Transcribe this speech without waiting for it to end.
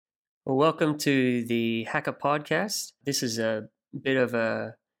Well, welcome to the Hacka Podcast. This is a bit of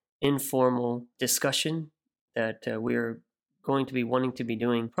a informal discussion that we're going to be wanting to be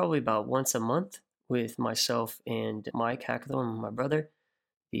doing probably about once a month with myself and Mike Hackathorn, my brother,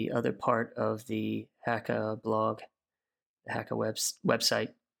 the other part of the Hacka Blog, the Hacka website.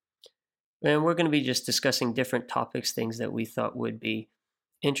 And we're going to be just discussing different topics, things that we thought would be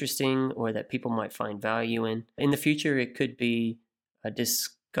interesting or that people might find value in. In the future, it could be a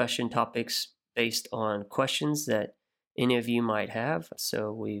discussion topics based on questions that any of you might have.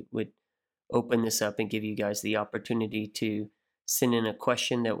 So we would open this up and give you guys the opportunity to send in a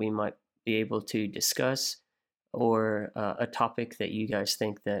question that we might be able to discuss or a topic that you guys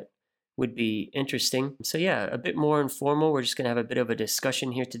think that would be interesting. So yeah, a bit more informal. We're just going to have a bit of a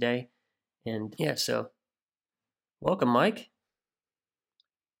discussion here today. And yeah, so welcome, Mike.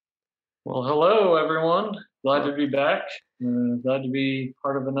 Well, hello, everyone. Glad to be back. Glad to be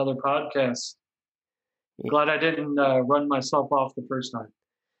part of another podcast. Glad I didn't run myself off the first time.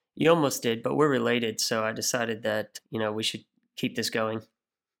 You almost did, but we're related, so I decided that, we should keep this going.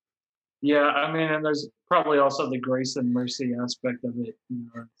 Yeah, I mean, and there's probably also the grace and mercy aspect of it.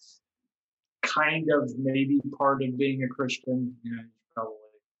 It's kind of maybe part of being a Christian. Probably,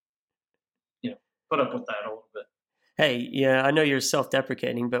 put up with that a little bit. Hey, yeah, I know you're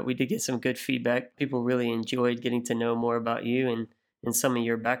self-deprecating, but we did get some good feedback. People really enjoyed getting to know more about you and some of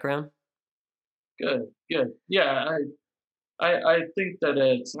your background. Good. Yeah, I think that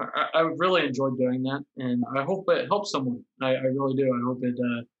I really enjoyed doing that, and I hope it helps someone. I really do. I hope it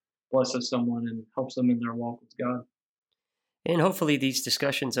blesses someone and helps them in their walk with God. And hopefully these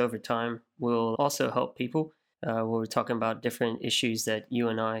discussions over time will also help people. Where we're talking about different issues that you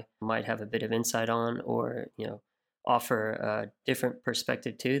and I might have a bit of insight on or, offer a different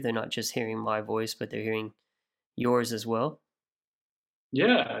perspective too. They're not just hearing my voice, but they're hearing yours as well.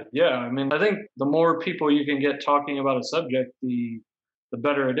 Yeah. I mean, I think the more people you can get talking about a subject, the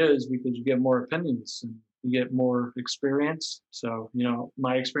better it is because you get more opinions and you get more experience. So,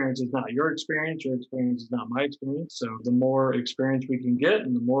 my experience is not your experience is not my experience. So the more experience we can get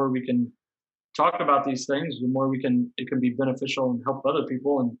and the more we can talk about these things, the more it can be beneficial and help other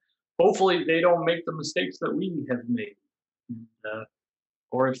people. And hopefully they don't make the mistakes that we have made. And,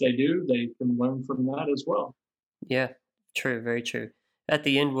 or if they do, they can learn from that as well. Yeah, true. Very true. At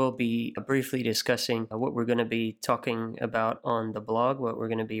the end, we'll be briefly discussing what we're going to be talking about on the blog, what we're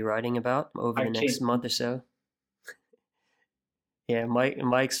going to be writing about over the next month or so. Yeah,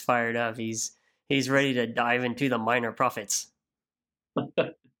 Mike's fired up. He's ready to dive into the minor prophets.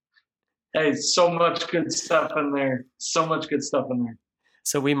 Hey, so much good stuff in there.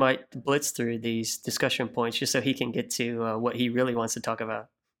 So we might blitz through these discussion points just so he can get to what he really wants to talk about.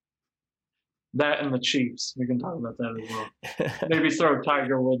 That and the Chiefs. We can talk about that as well. Maybe throw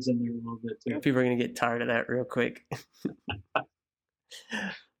Tiger Woods in there a little bit too. People are going to get tired of that real quick.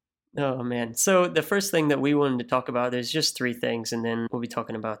 Oh, man. So the first thing that we wanted to talk about, there's just three things, and then we'll be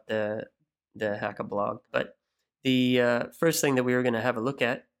talking about the Hacka Blog. But the first thing that we were going to have a look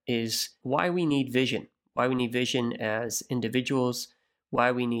at is why we need vision. Why we need vision as individuals.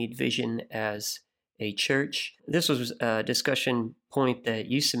 Why we need vision as a church. This was a discussion point that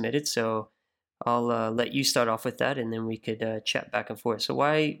you submitted, so I'll let you start off with that, and then we could chat back and forth. So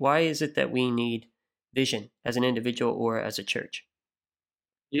why is it that we need vision as an individual or as a church?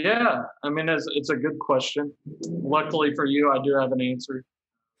 Yeah, I mean, it's a good question. Luckily for you, I do have an answer.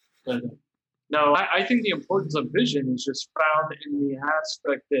 But no, I think the importance of vision is just found in the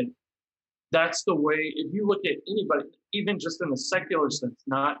aspect that that's the way, if you look at anybody, even just in the secular sense,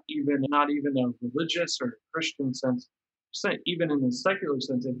 not even a religious or Christian sense, even in the secular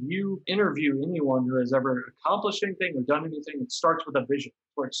sense, if you interview anyone who has ever accomplished anything or done anything, it starts with a vision.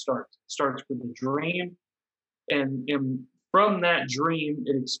 That's where it starts. It starts with a dream. And from that dream,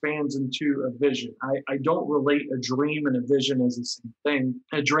 it expands into a vision. I don't relate a dream and a vision as the same thing.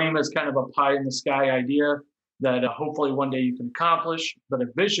 A dream is kind of a pie in the sky idea that hopefully one day you can accomplish. But a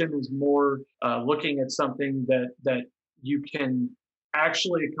vision is more looking at something that you can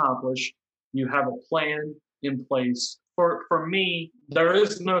actually accomplish. You have a plan in place. For me, there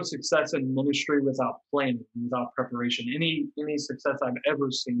is no success in ministry without planning, without preparation. Any success I've ever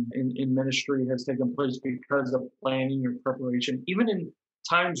seen in ministry has taken place because of planning or preparation. Even in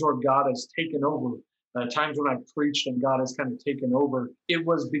times where God has taken over, times when I've preached and God has kind of taken over, it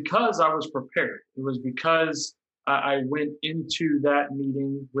was because I was prepared. It was because I went into that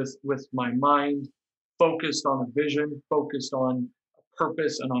meeting with my mind focused on a vision, focused on a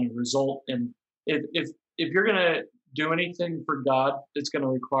purpose and on a result. And if you're going to do anything for God, it's going to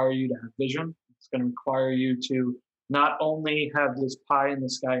require you to have vision. It's going to require you to not only have this pie in the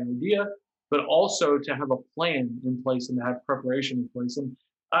sky idea, but also to have a plan in place and to have preparation in place. And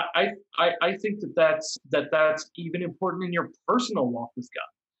I think that's even important in your personal walk with God.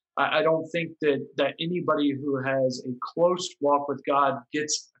 I don't think that anybody who has a close walk with God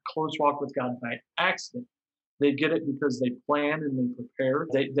gets a close walk with God by accident. They get it because they plan and they prepare.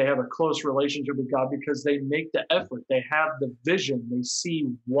 They have a close relationship with God because they make the effort. They have the vision. They see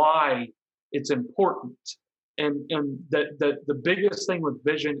why it's important. And the biggest thing with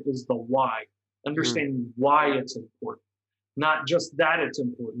vision is the why, understanding why it's important. Not just that it's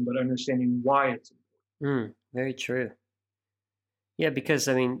important, but understanding why it's important. Very true. Yeah, because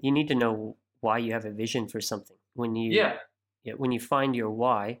I mean, you need to know why you have a vision for something. When you find your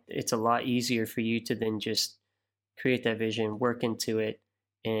why, it's a lot easier for you to then just create that vision, work into it,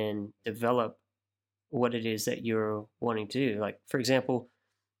 and develop what it is that you're wanting to do. Like, for example,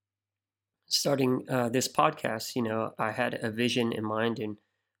 starting this podcast, I had a vision in mind and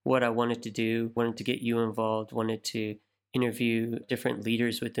what I wanted to do, wanted to get you involved, wanted to interview different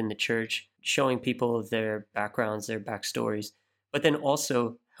leaders within the church, showing people their backgrounds, their backstories, but then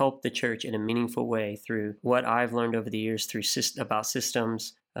also help the church in a meaningful way through what I've learned over the years through about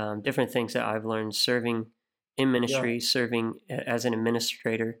systems, different things that I've learned serving in ministry, serving as an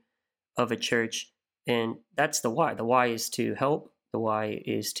administrator of a church. And that's the why. The why is to help. The why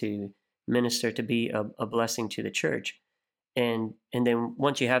is to minister, to be a blessing to the church. And then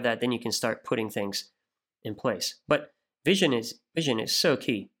once you have that, then you can start putting things in place. But vision is so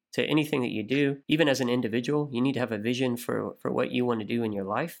key to anything that you do. Even as an individual, you need to have a vision for what you want to do in your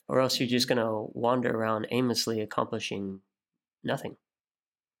life, or else you're just going to wander around aimlessly accomplishing nothing.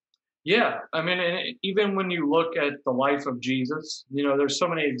 Yeah, I mean, and even when you look at the life of Jesus, there's so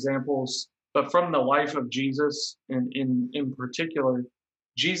many examples, but from the life of Jesus in particular,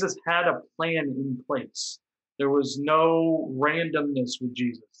 Jesus had a plan in place. There was no randomness with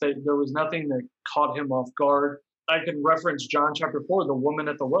Jesus. There was nothing that caught him off guard. I can reference John chapter 4, the woman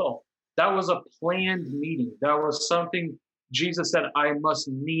at the well. That was a planned meeting. That was something Jesus said, I must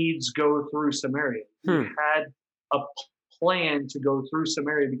needs go through Samaria. He had a plan to go through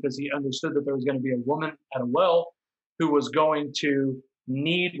Samaria because he understood that there was going to be a woman at a well who was going to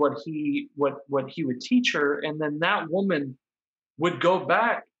need what he would teach her, and then that woman would go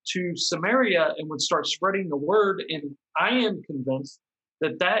back to Samaria and would start spreading the word. And I am convinced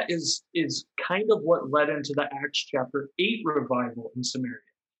that is kind of what led into the Acts chapter 8 revival in Samaria.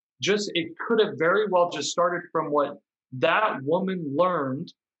 It could have very well just started from what that woman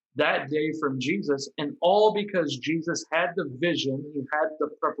learned that day from Jesus, and all because Jesus had the vision, he had the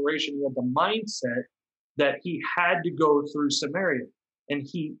preparation, he had the mindset that he had to go through Samaria. And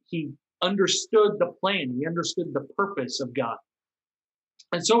he understood the plan, he understood the purpose of God.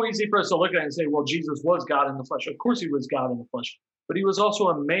 It's so easy for us to look at it and say, well, Jesus was God in the flesh. Of course he was God in the flesh, but he was also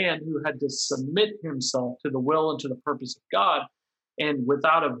a man who had to submit himself to the will and to the purpose of God. And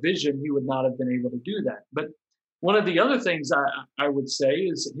without a vision, he would not have been able to do that. But one of the other things I would say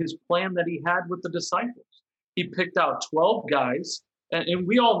is his plan that he had with the disciples. He picked out 12 guys, and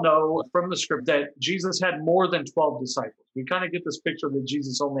we all know from the script that Jesus had more than 12 disciples. We kind of get this picture that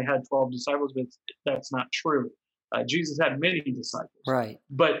Jesus only had 12 disciples, but that's not true. Jesus had many disciples. Right.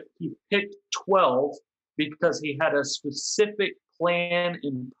 But he picked 12 because he had a specific plan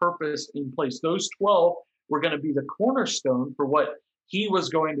and purpose in place. Those 12 were going to be the cornerstone for what he was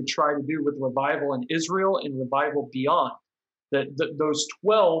going to try to do with revival in Israel and revival beyond. Those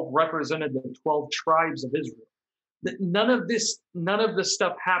 12 represented the 12 tribes of Israel. None of this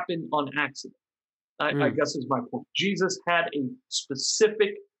stuff happened on accident. I guess is my point. Jesus had a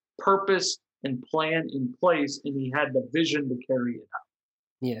specific purpose and plan in place, and he had the vision to carry it out.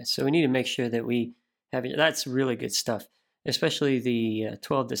 Yeah, so we need to make sure that we have it. That's really good stuff, especially the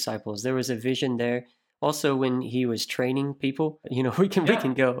 12 disciples. There was a vision there. Also, when he was training people, we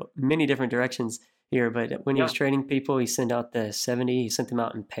can go many different directions here, but when he was training people, he sent out the 70, he sent them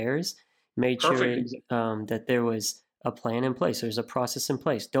out in pairs, made sure that there was a plan in place. There's a process in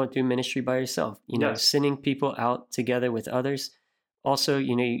place. Don't do ministry by yourself. Sending people out together with others. Also,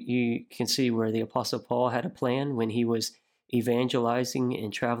 you can see where the Apostle Paul had a plan when he was evangelizing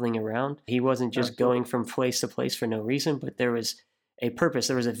and traveling around. He wasn't just going from place to place for no reason, but there was a purpose.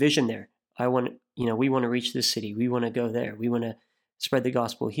 There was a vision there. We want to reach this city. We want to go there. We want to spread the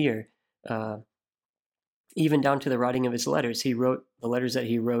gospel here. Even down to the writing of his letters. He wrote the letters that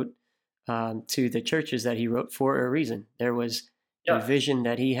he wrote to the churches that he wrote for a reason. There was a vision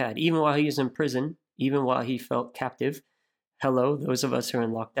that he had. Even while he was in prison, even while he felt captive, those of us who are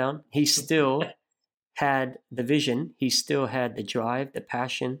in lockdown, he still had the vision. He still had the drive, the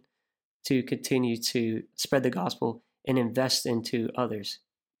passion to continue to spread the gospel and invest into others.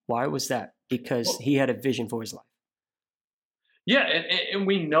 Why was that? Because he had a vision for his life. Yeah, and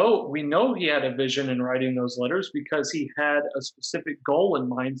we know he had a vision in writing those letters because he had a specific goal in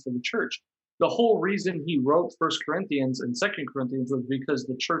mind for the church. The whole reason he wrote First Corinthians and Second Corinthians was because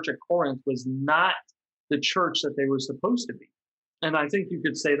the church at Corinth was not the church that they were supposed to be. And I think you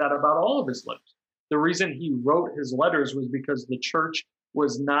could say that about all of his letters. The reason he wrote his letters was because the church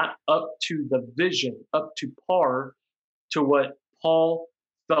was not up to the vision, up to par to what Paul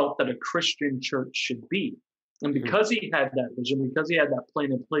felt that a Christian church should be. And because he had that vision, because he had that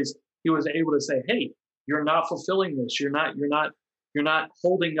plan in place, he was able to say, "Hey, you're not fulfilling this. You're not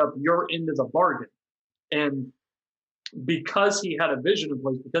holding up your end of the bargain." And because he had a vision in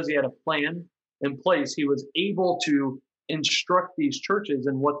place, because he had a plan in place, he was able to instruct these churches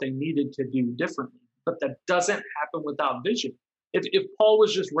in what they needed to do differently. But that doesn't happen without vision. If Paul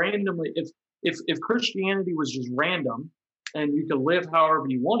was just randomly, if Christianity was just random and you could live however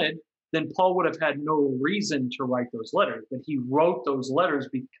you wanted, then Paul would have had no reason to write those letters. But he wrote those letters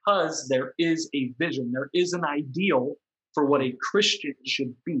because there is a vision, there is an ideal for what a Christian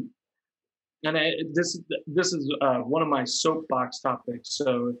should be. And this is one of my soapbox topics.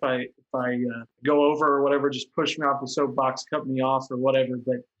 So if I go over or whatever, just push me off the soapbox, cut me off or whatever.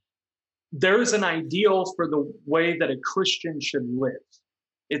 But there is an ideal for the way that a Christian should live.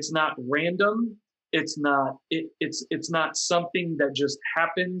 It's not random. It's not something that just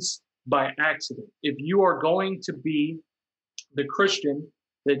happens by accident. If you are going to be the Christian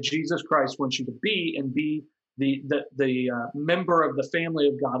that Jesus Christ wants you to be and be the member of the family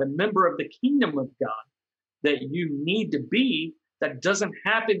of God, a member of the kingdom of God that you need to be, that doesn't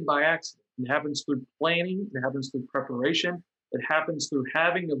happen by accident. It happens through planning. It happens through preparation. It happens through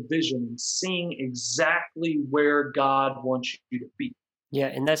having a vision and seeing exactly where God wants you to be. Yeah,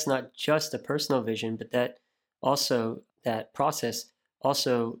 and that's not just a personal vision, but that process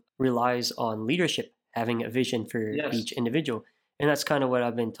also relies on leadership, having a vision for each individual. And that's kind of what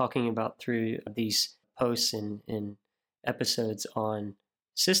I've been talking about through these posts and episodes on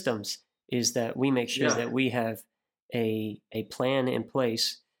systems, is that we make sure that we have a plan in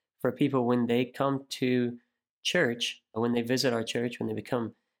place for people when they come to church, or when they visit our church, when they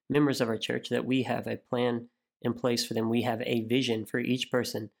become members of our church, that we have a plan in place for them. We have a vision for each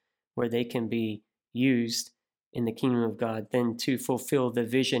person where they can be used in the kingdom of God, then to fulfill the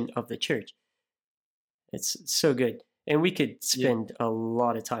vision of the church. It's so good. And we could spend a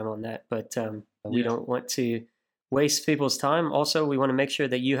lot of time on that, but we don't want to waste people's time. Also, we want to make sure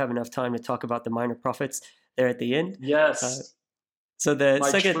that you have enough time to talk about the minor prophets there at the end. Yes. So the My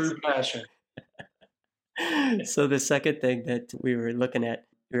second true passion. So the second thing that we were looking at,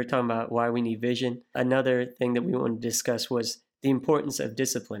 we were talking about why we need vision. Another thing that we wanted to discuss was the importance of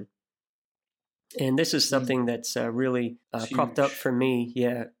discipline. And this is something that's really cropped up for me.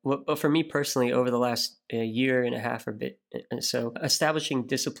 Yeah. Well, for me personally, over the last year and a half or bit. And so establishing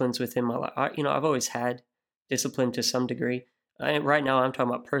disciplines within my life, I've always had discipline to some degree. Right now I'm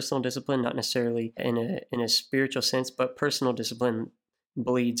talking about personal discipline, not necessarily in a spiritual sense, but personal discipline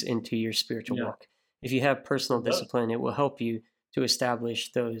bleeds into your spiritual walk. If you have personal discipline, it will help you to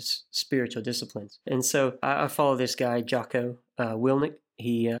establish those spiritual disciplines. And so I follow this guy, Jocko Willink.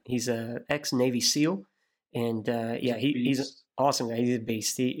 He's a ex-Navy SEAL, and he's an awesome guy. He's a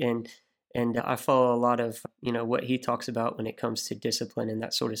beast. And I follow a lot of what he talks about when it comes to discipline and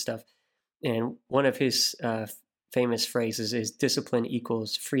that sort of stuff. And one of his famous phrases is discipline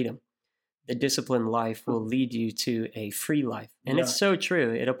equals freedom. The disciplined life will lead you to a free life. And it's so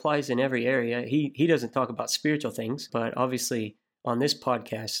true. It applies in every area. He doesn't talk about spiritual things, but obviously on this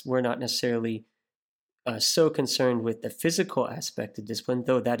podcast, we're not necessarily so concerned with the physical aspect of discipline,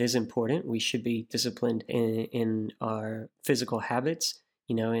 though that is important. We should be disciplined in our physical habits,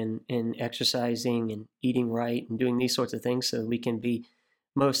 in exercising and eating right and doing these sorts of things so we can be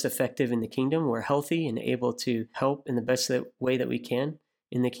most effective in the kingdom. We're healthy and able to help in the best way that we can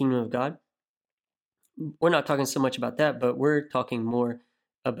in the kingdom of God. We're not talking so much about that, but we're talking more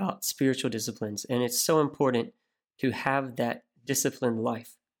about spiritual disciplines. And it's so important to have that disciplined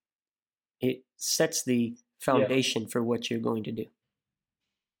life. It sets the foundation for what you're going to do.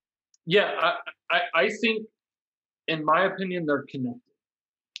 Yeah, I think, in my opinion, they're connected.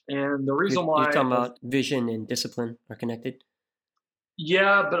 And the reason why... You're talking about vision and discipline are connected?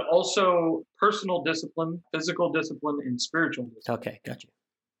 Yeah, but also personal discipline, physical discipline, and spiritual discipline. Okay, got you.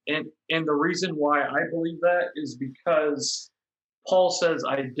 And the reason why I believe that is because Paul says,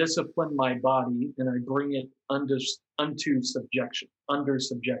 I discipline my body and I bring it unto subjection, under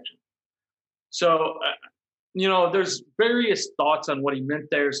subjection. So there's various thoughts on what he meant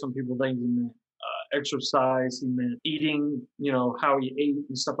there. Some people think he meant exercise, he meant eating, how he ate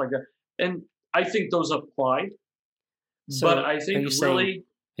and stuff like that. And I think those apply. But So I are think you saying really,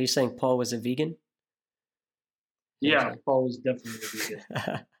 are you saying Paul was a vegan? yeah, Paul was definitely a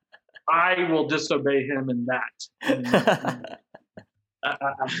vegan. I will disobey him in that.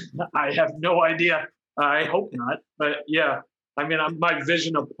 I have no idea. I hope not. But yeah, I mean, my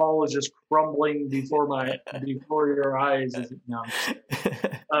vision of Paul is just crumbling before your eyes. No,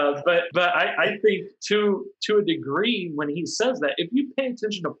 but I think to a degree when he says that, if you pay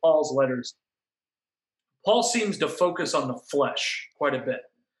attention to Paul's letters, Paul seems to focus on the flesh quite a bit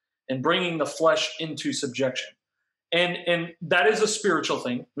and bringing the flesh into subjection. And that is a spiritual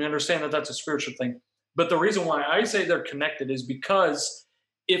thing. We understand that that's a spiritual thing. But the reason why I say they're connected is because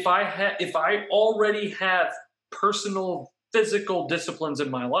if I already have personal physical disciplines in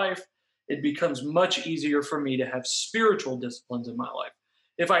my life, it becomes much easier for me to have spiritual disciplines in my life.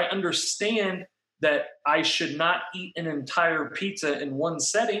 If I understand that I should not eat an entire pizza in one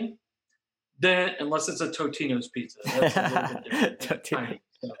setting, then unless it's a Totino's pizza, that's a little bit different.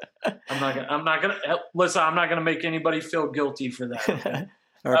 So I'm not gonna listen. I'm not gonna make anybody feel guilty for that. Okay?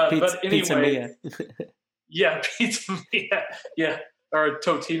 Or pizza, But anyway, pizza Mia. Yeah, pizza Mia, yeah, or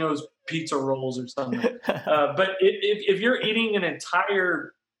Totino's pizza rolls or something. But if you're eating an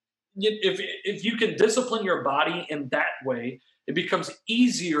entire, if you can discipline your body in that way, it becomes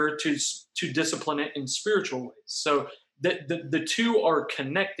easier to discipline it in spiritual ways. So the two are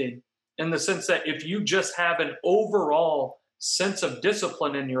connected in the sense that if you just have an overall sense of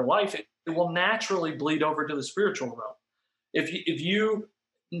discipline in your life, it will naturally bleed over to the spiritual realm. If you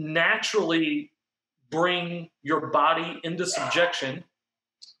naturally bring your body into subjection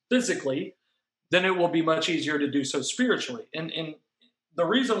physically, then it will be much easier to do so spiritually. And the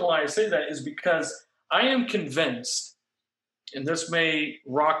reason why I say that is because I am convinced, and this may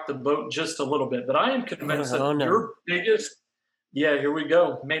rock the boat just a little bit, but I am convinced that your biggest, yeah, here we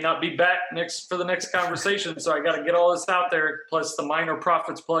go. May not be back for the next conversation, so I got to get all this out there, plus the minor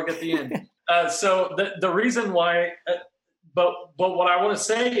prophets plug at the end. So the reason why, but what I want to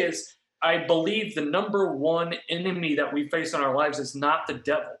say is, I believe the number one enemy that we face in our lives is not the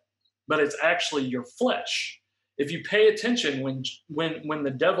devil, but it's actually your flesh. If you pay attention, when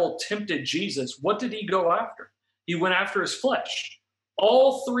the devil tempted Jesus, what did he go after? He went after his flesh.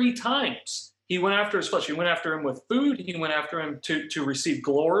 All three times he went after his flesh. He went after him with food. He went after him to receive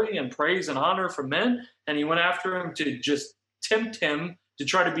glory and praise and honor from men. And he went after him to just tempt him to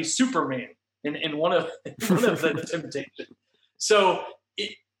try to be Superman in one of the temptations. So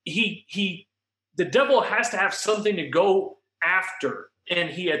the devil has to have something to go after,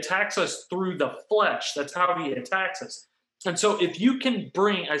 and he attacks us through the flesh. That's how he attacks us. And so if you can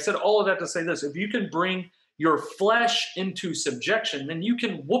I said all of that to say this, if you can bring your flesh into subjection, then you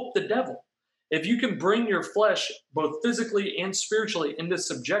can whoop the devil. If you can bring your flesh both physically and spiritually into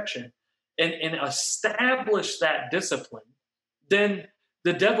subjection and establish that discipline, then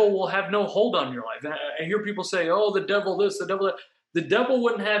the devil will have no hold on your life. And I hear people say, oh, the devil this, the devil that. The devil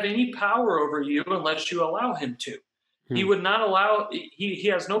wouldn't have any power over you unless you allow him to. He would not allow, he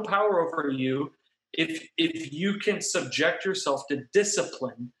has no power over you if you can subject yourself to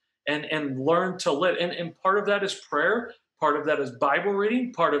discipline and learn to live. And part of that is prayer. Part of that is Bible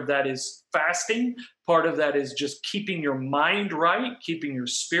reading. Part of that is fasting. Part of that is just keeping your mind right, keeping your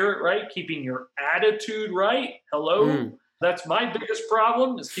spirit right, keeping your attitude right. Hello? That's my biggest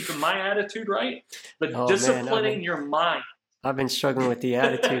problem, is keeping my attitude right. But disciplining your mind. I've been struggling with the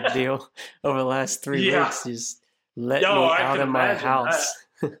attitude deal over the last 3 weeks. Just let me out of my house.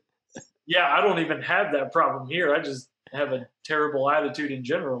 I don't even have that problem here. I just have a terrible attitude in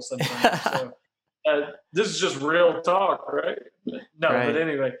general sometimes. So this is just real talk, right? But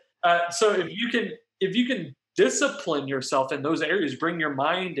anyway. So if you can discipline yourself in those areas, bring your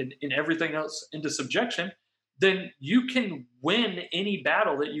mind and everything else into subjection, then you can win any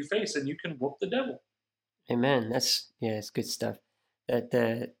battle that you face, and you can whoop the devil. Amen. It's good stuff.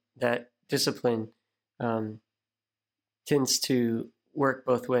 That discipline tends to work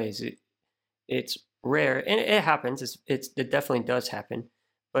both ways. It's rare, and it happens. It definitely does happen,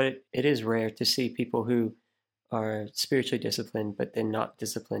 but it is rare to see people who are spiritually disciplined, but then not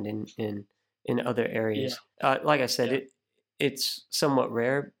disciplined in other areas. Like I said, it's somewhat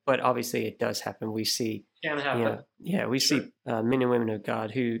rare, but obviously it does happen. We see, can happen. We see men and women of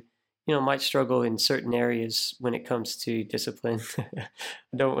God who might struggle in certain areas when it comes to discipline. I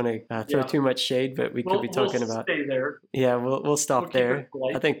don't want to throw too much shade, but we could be talking about. Stay there. Yeah, we'll stop there.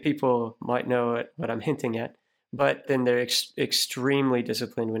 I think people might know what I'm hinting at. but then they're extremely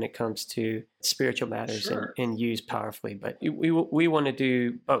disciplined when it comes to spiritual matters and used powerfully. But we want to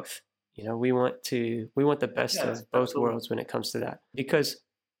do both. We want the best of both worlds when it comes to that, because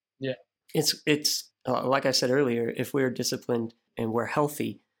it's like I said earlier, if we're disciplined and we're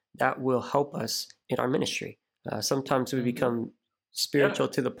healthy, that will help us in our ministry. Sometimes we become spiritual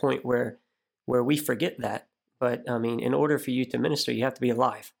to the point where we forget that. But I mean, in order for you to minister, you have to be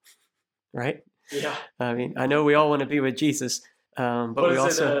alive, right? Yeah. I mean, I know we all want to be with Jesus, but we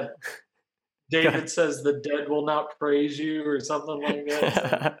also. David says the dead will not praise you, or something like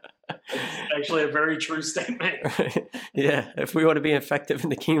that. So it's actually a very true statement. Yeah, if we want to be effective in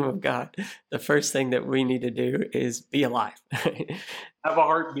the kingdom of God, the first thing that we need to do is be alive. Have a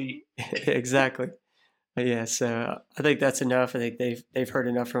heartbeat. Exactly. Yeah, so I think that's enough. I think they've heard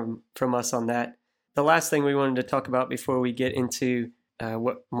enough from us on that. The last thing we wanted to talk about before we get into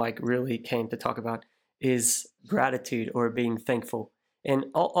what Mike really came to talk about is gratitude, or being thankful. And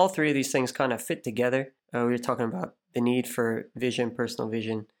all three of these things kind of fit together. We were talking about the need for vision, personal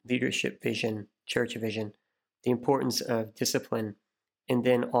vision, leadership vision, church vision, the importance of discipline, and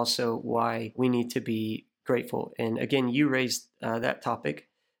then also why we need to be grateful. And again, you raised that topic,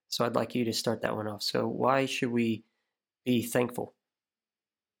 so I'd like you to start that one off. So why should we be thankful?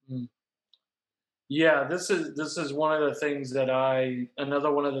 Yeah, this is one of the things that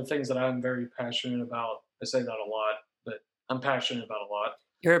another one of the things that I'm very passionate about. I say that a lot, but I'm passionate about a lot.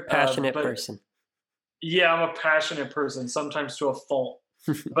 You're a passionate person. Yeah, I'm a passionate person, sometimes to a fault.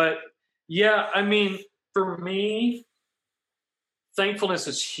 But yeah, I mean, for me, thankfulness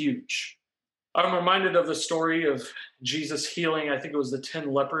is huge. I'm reminded of the story of Jesus healing, I think it was the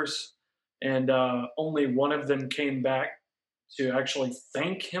 10 lepers, and only one of them came back to actually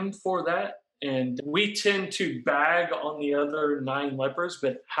thank him for that. And we tend to bag on the other 9 lepers,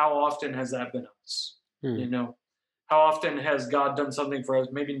 but how often has that been us? How often has God done something for us?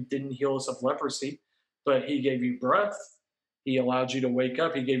 Maybe didn't heal us of leprosy, but he gave you breath. He allowed you to wake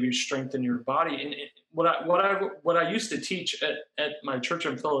up. He gave you strength in your body. And what I used to teach at my church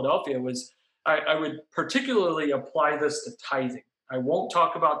in Philadelphia was I would particularly apply this to tithing. I won't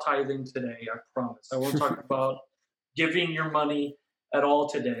talk about tithing today, I promise. I won't talk about giving your money at all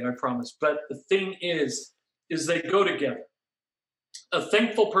today, I promise. But the thing is they go together. A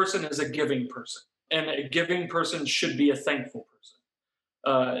thankful person is a giving person, and a giving person should be a thankful person.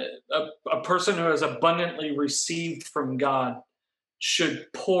 A person who has abundantly received from God should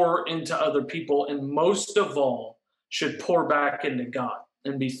pour into other people, and most of all, should pour back into God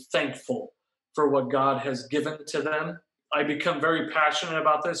and be thankful for what God has given to them. I become very passionate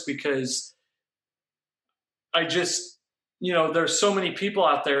about this because I just, there's so many people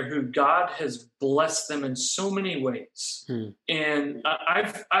out there who God has blessed them in so many ways. And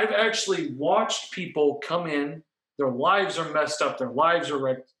I've actually watched people come in, their lives are messed up, their lives are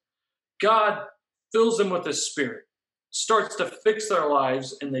wrecked. God fills them with His Spirit, starts to fix their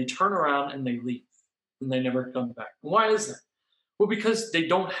lives, and they turn around and they leave, and they never come back. Why is that? Well, because they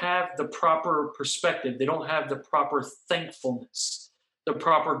don't have the proper perspective. They don't have the proper thankfulness, the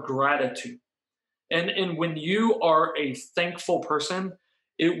proper gratitude. And when you are a thankful person,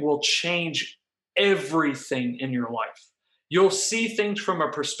 it will change everything in your life. You'll see things from a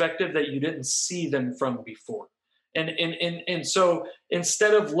perspective that you didn't see them from before. And so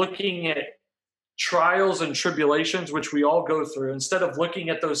instead of looking at trials and tribulations, which we all go through, instead of looking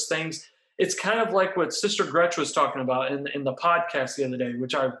at those things, it's kind of like what Sister Gretch was talking about in the podcast the other day,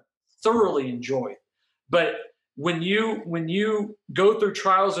 which I thoroughly enjoyed. But when you go through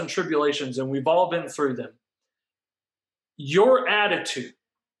trials and tribulations, and we've all been through them, your attitude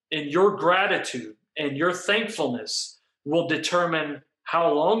and your gratitude and your thankfulness will determine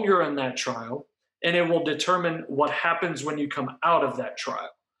how long you're in that trial, and it will determine what happens when you come out of that trial.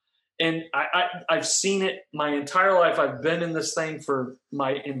 And I've seen it my entire life. I've been in this thing for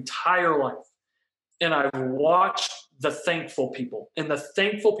my entire life. And I've watched the thankful people. And the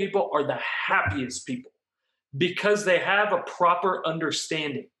thankful people are the happiest people because they have a proper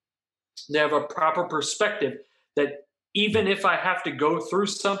understanding. They have a proper perspective that even if I have to go through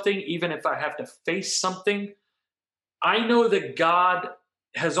something, even if I have to face something, I know that God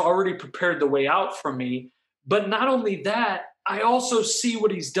has already prepared the way out for me. But not only that, I also see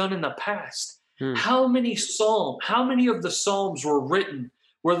what He's done in the past. How many of the Psalms were written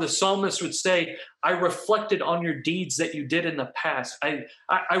where the psalmist would say, I reflected on your deeds that you did in the past.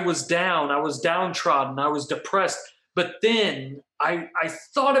 I was down, I was downtrodden, I was depressed. But then I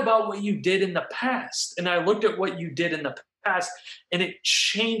thought about what you did in the past, and I looked at what you did in the past, and it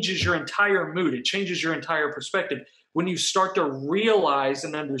changes your entire mood. It changes your entire perspective when you start to realize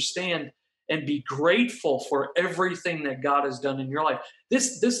and understand and be grateful for everything that God has done in your life.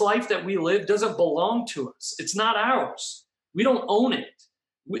 This life that we live doesn't belong to us. It's not ours. We don't own it.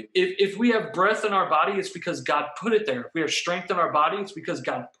 If we have breath in our body, it's because God put it there. If we have strength in our body, it's because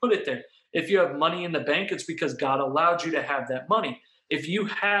God put it there. If you have money in the bank, it's because God allowed you to have that money. If you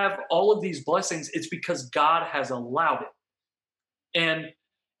have all of these blessings, it's because God has allowed it. And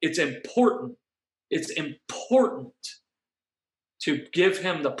it's important. It's important to give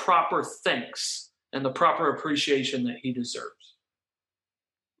him the proper thanks and the proper appreciation that he deserves.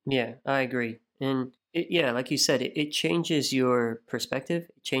 Yeah, I agree. And like you said, it changes your perspective,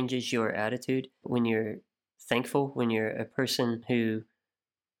 it changes your attitude when you're thankful, when you're a person who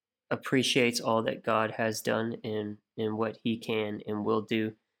appreciates all that God has done and what he can and will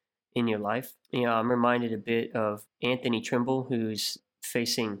do in your life. I'm reminded a bit of Anthony Trimble, who's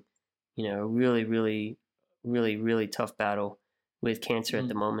facing, a really, really, really, really tough battle with cancer at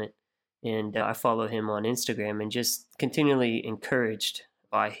the moment. And I follow him on Instagram and just continually encouraged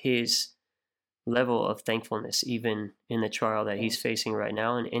by his level of thankfulness, even in the trial that he's facing right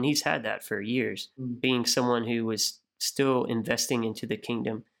now. And he's had that for years, being someone who was still investing into the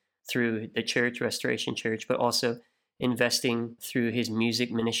kingdom through the church, Restoration Church, but also investing through his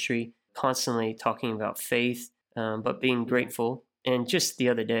music ministry, constantly talking about faith, but being grateful. And just the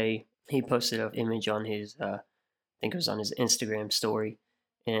other day, he posted an image on his, I think it was on his Instagram story.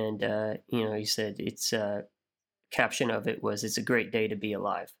 And, he said caption of it was, "It's a great day to be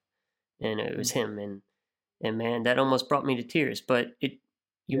alive." And it was him. And man, that almost brought me to tears. But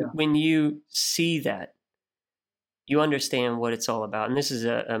when you see that, you understand what it's all about. And this is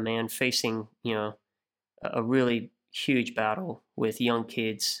a man facing, a really huge battle with young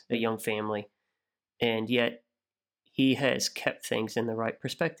kids, a young family. And yet he has kept things in the right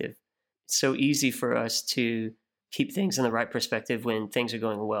perspective. It's so easy for us to keep things in the right perspective when things are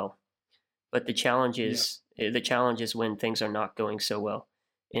going well. But the challenge is when things are not going so well.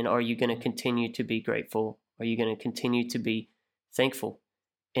 And are you going to continue to be grateful? Are you going to continue to be thankful?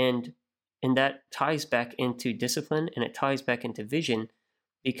 And that ties back into discipline, and it ties back into vision,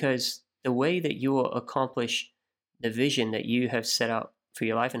 because the way that you will accomplish the vision that you have set out for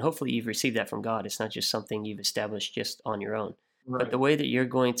your life, and hopefully you've received that from God. It's not just something you've established just on your own. Right. But the way that you're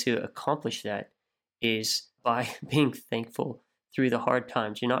going to accomplish that is by being thankful through the hard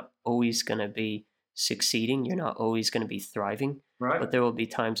times. You're not always going to be succeeding. You're not always going to be thriving. Right. But there will be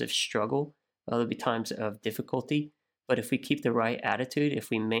times of struggle. There'll be times of difficulty. But if we keep the right attitude, if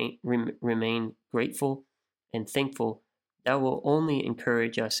we remain grateful and thankful, that will only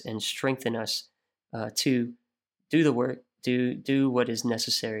encourage us and strengthen us to do the work, do what is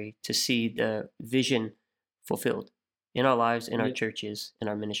necessary to see the vision fulfilled in our lives, in our churches, in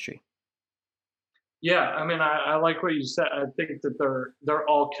our ministry. Yeah, I mean, I like what you said. I think that they're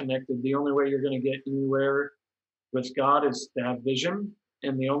all connected. The only way you're going to get anywhere with God is to have vision,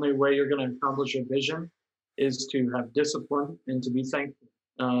 and the only way you're going to accomplish your vision is to have discipline and to be thankful.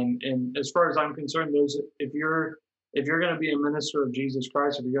 And as far as I'm concerned, if you're going to be a minister of Jesus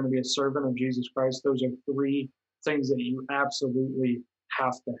Christ, if you're going to be a servant of Jesus Christ, those are three things that you absolutely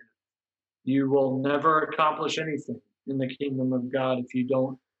have to have. You will never accomplish anything in the kingdom of God if you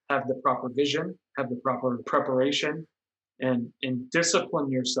don't have the proper vision, have the proper preparation, and discipline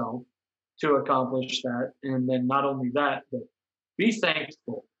yourself to accomplish that. And then not only that, but be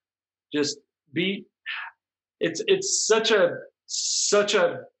thankful. Just be. It's such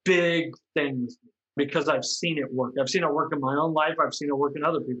a big thing with me, because I've seen it work. I've seen it work in my own life. I've seen it work in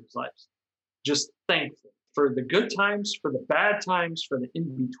other people's lives. Just thankful for the good times, for the bad times, for the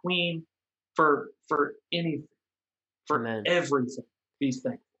in between, for anything, for everything. Be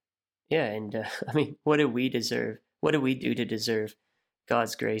thankful. Yeah, and I mean, what do we deserve? What do we do to deserve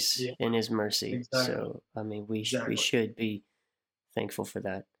God's grace and His mercy? Exactly. So, I mean, we should be thankful for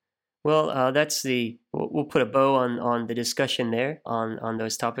that. Well, we'll put a bow on the discussion there on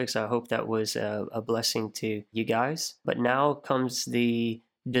those topics. I hope that was a blessing to you guys. But now comes the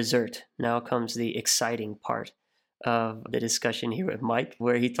dessert. Now comes the exciting part of the discussion here with Mike,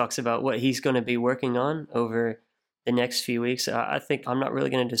 where he talks about what he's going to be working on over the next few weeks. I think I'm not really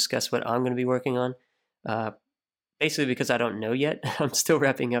going to discuss what I'm going to be working on, basically because I don't know yet. I'm still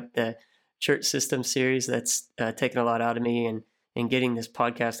wrapping up the church system series that's taken a lot out of me, and getting this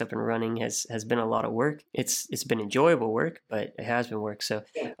podcast up and running has been a lot of work. It's been enjoyable work, but it has been work. So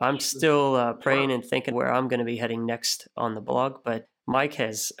I'm still praying and thinking where I'm going to be heading next on the blog. But Mike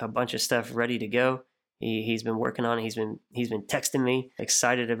has a bunch of stuff ready to go. He's been working on it. He's been texting me,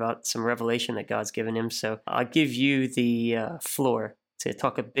 excited about some revelation that God's given him. So I'll give you the floor to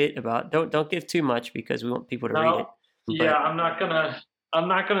talk a bit about. Don't give too much because we want people to read it. Yeah, I'm not gonna I'm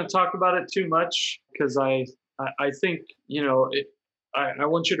not going to talk about it too much because I think, I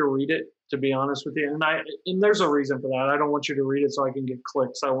want you to read it, to be honest with you. And there's a reason for that. I don't want you to read it so I can get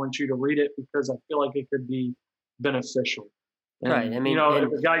clicks. I want you to read it because I feel like it could be beneficial. And, Right. I mean,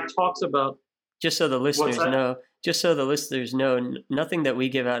 if a guy talks about, just so the listeners know, nothing that we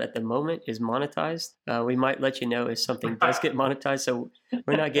give out at the moment is monetized. We might let you know if something does get monetized. So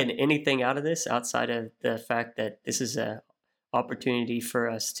we're not getting anything out of this outside of the fact that this is a opportunity for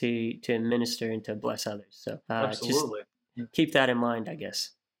us to minister and to bless others. So absolutely. Just keep that in mind, I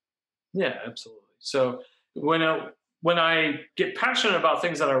guess. Yeah, absolutely. So when I get passionate about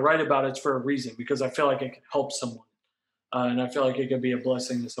things that I write about, it's for a reason, because I feel like it can help someone. And I feel like it could be a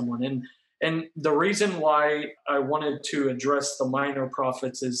blessing to someone. And the reason why I wanted to address the minor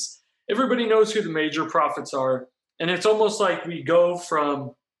prophets is everybody knows who the major prophets are. And it's almost like we go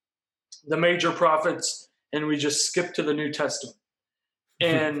from the major prophets and we just skip to the New Testament.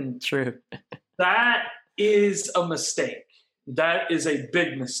 And True. That is a mistake. That is a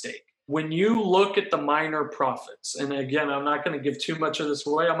big mistake. When you look at the minor prophets, and again, I'm not going to give too much of this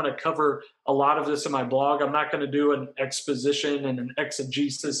away. I'm going to cover a lot of this in my blog. I'm not going to do an exposition and an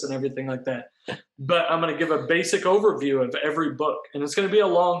exegesis and everything like that. But I'm going to give a basic overview of every book. And it's going to be a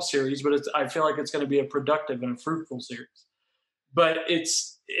long series, but I feel like it's going to be a productive and a fruitful series. But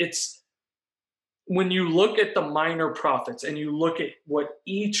it's when you look at the minor prophets and you look at what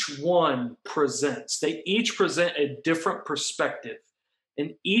each one presents, they each present a different perspective.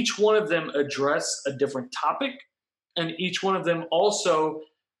 And each one of them address a different topic, and each one of them also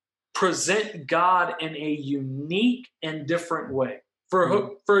present God in a unique and different way.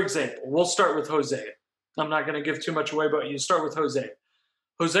 For example, we'll start with Hosea. I'm not going to give too much away, but you start with Hosea.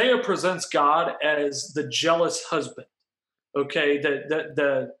 Hosea presents God as the jealous husband. Okay,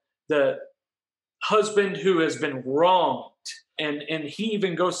 the husband who has been wronged, and he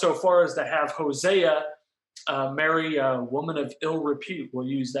even goes so far as to have Hosea marry a woman of ill repute. We'll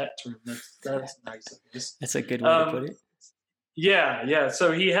use that term. That's nice. That's a good way to put it. Yeah.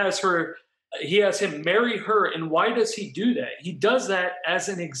 So he has him marry her. And why does he do that? He does that as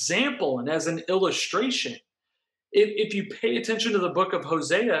an example and as an illustration. If you pay attention to the book of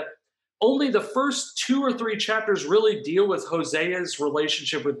Hosea, only the first 2 or 3 chapters really deal with Hosea's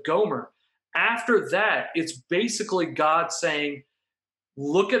relationship with Gomer. After that, it's basically God saying,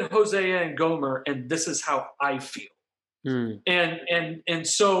 look at Hosea and Gomer, and this is how I feel. And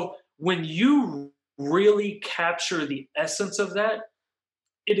so when you really capture the essence of that,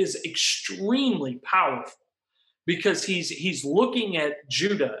 it is extremely powerful, because he's looking at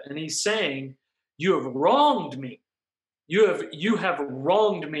Judah and he's saying, you have wronged me. You have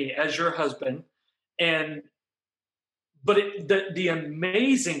wronged me as your husband. But the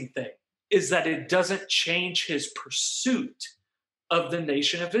amazing thing is that it doesn't change his pursuit of the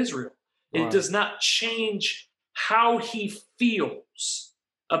nation of Israel. Wow. It does not change how he feels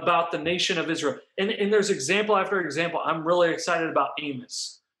about the nation of Israel. And there's example after example. I'm really excited about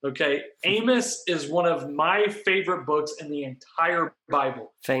Amos. Okay. Amos is one of my favorite books in the entire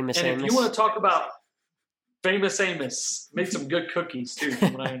Bible. Famous Amos. If you want to talk about famous Amos, made some good cookies too,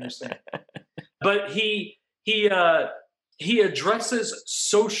 from what I understand. But he addresses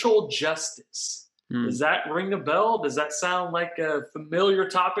social justice. Does that ring a bell? Does that sound like a familiar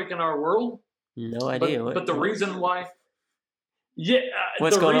topic in our world? No idea. But the reason why,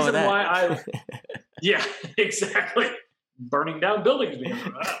 what's going on with that? Yeah, exactly. Burning down buildings.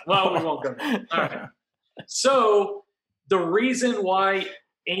 Well, we won't go there. All right. So the reason why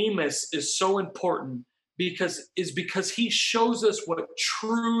Amos is so important because he shows us what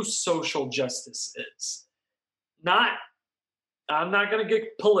true social justice is. I'm not going to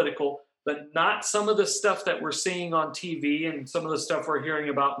get political, but not some of the stuff that we're seeing on TV and some of the stuff we're hearing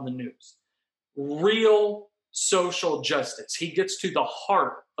about in the news. Real social justice. He gets to the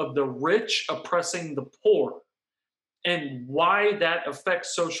heart of the rich oppressing the poor and why that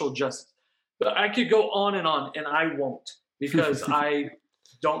affects social justice. But I could go on, and I won't, because I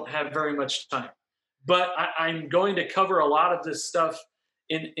don't have very much time. But I'm going to cover a lot of this stuff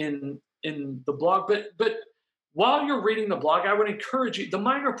in the blog. But while you're reading the blog, I would encourage you. The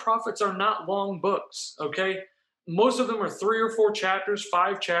minor prophets are not long books, okay? Most of them are 3 or 4 chapters,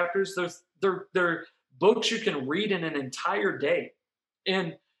 5 chapters. They're books you can read in an entire day.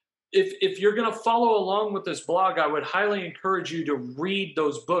 And if you're going to follow along with this blog, I would highly encourage you to read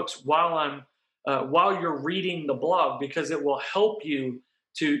those books while you're reading the blog, because it will help you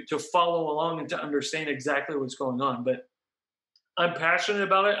to follow along and to understand exactly what's going on. But I'm passionate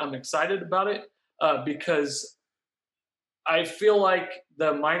about it. I'm excited about it because I feel like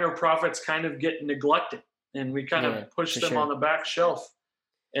the minor prophets kind of get neglected, and we kind of push them on the back shelf.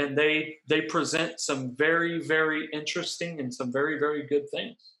 and they present some very, very interesting and some very, very good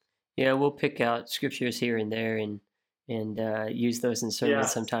things. Yeah, we'll pick out scriptures here and there and use those in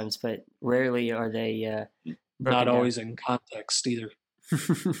sermons sometimes, but rarely are they not always in context either.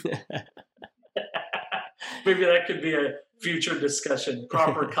 Maybe that could be a future discussion,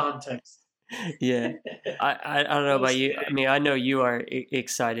 proper context. Yeah, I don't know about you. I mean, I know you are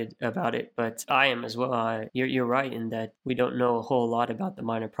excited about it, but I am as well. You're right in that we don't know a whole lot about the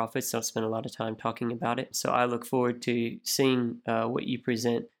minor prophets. Don't spend a lot of time talking about it. So I look forward to seeing what you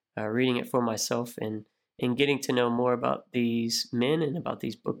present, reading it for myself, and getting to know more about these men and about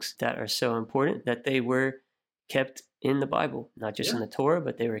these books that are so important, that they were kept in the Bible, not just in the Torah,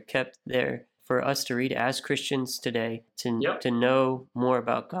 but they were kept there for us to read as Christians today, to know more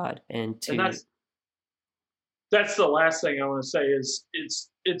about God and to. And that's the last thing I want to say is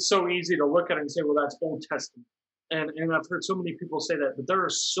it's so easy to look at it and say, well, that's Old Testament, and I've heard so many people say that, but there are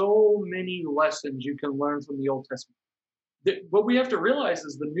so many lessons you can learn from the Old Testament. What we have to realize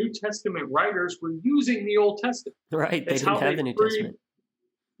is the New Testament writers were using the Old Testament. Right, they didn't have the New Testament.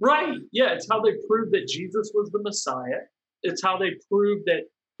 Right, yeah, it's how they proved that Jesus was the Messiah. It's how they proved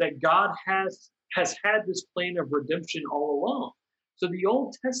that God has had this plan of redemption all along. So the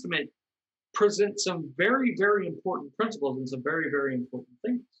Old Testament presents some very, very important principles and some very, very important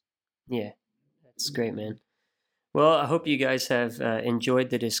things. Yeah, that's great, man. Well, I hope you guys have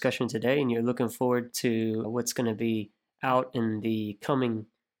enjoyed the discussion today, and you're looking forward to what's going to be out in the coming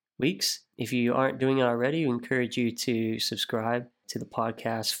weeks. If you aren't doing it already, we encourage you to subscribe to the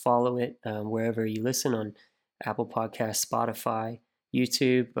podcast, follow it wherever you listen, on Apple Podcasts, Spotify,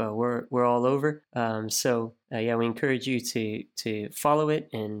 YouTube. We're all over. We encourage you to follow it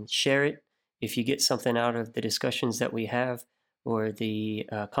and share it if you get something out of the discussions that we have or the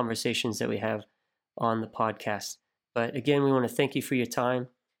conversations that we have on the podcast. But again, we want to thank you for your time,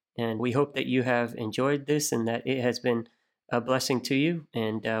 and we hope that you have enjoyed this and that it has been a blessing to you.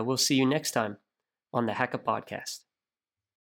 And we'll see you next time on the Hacka Podcast.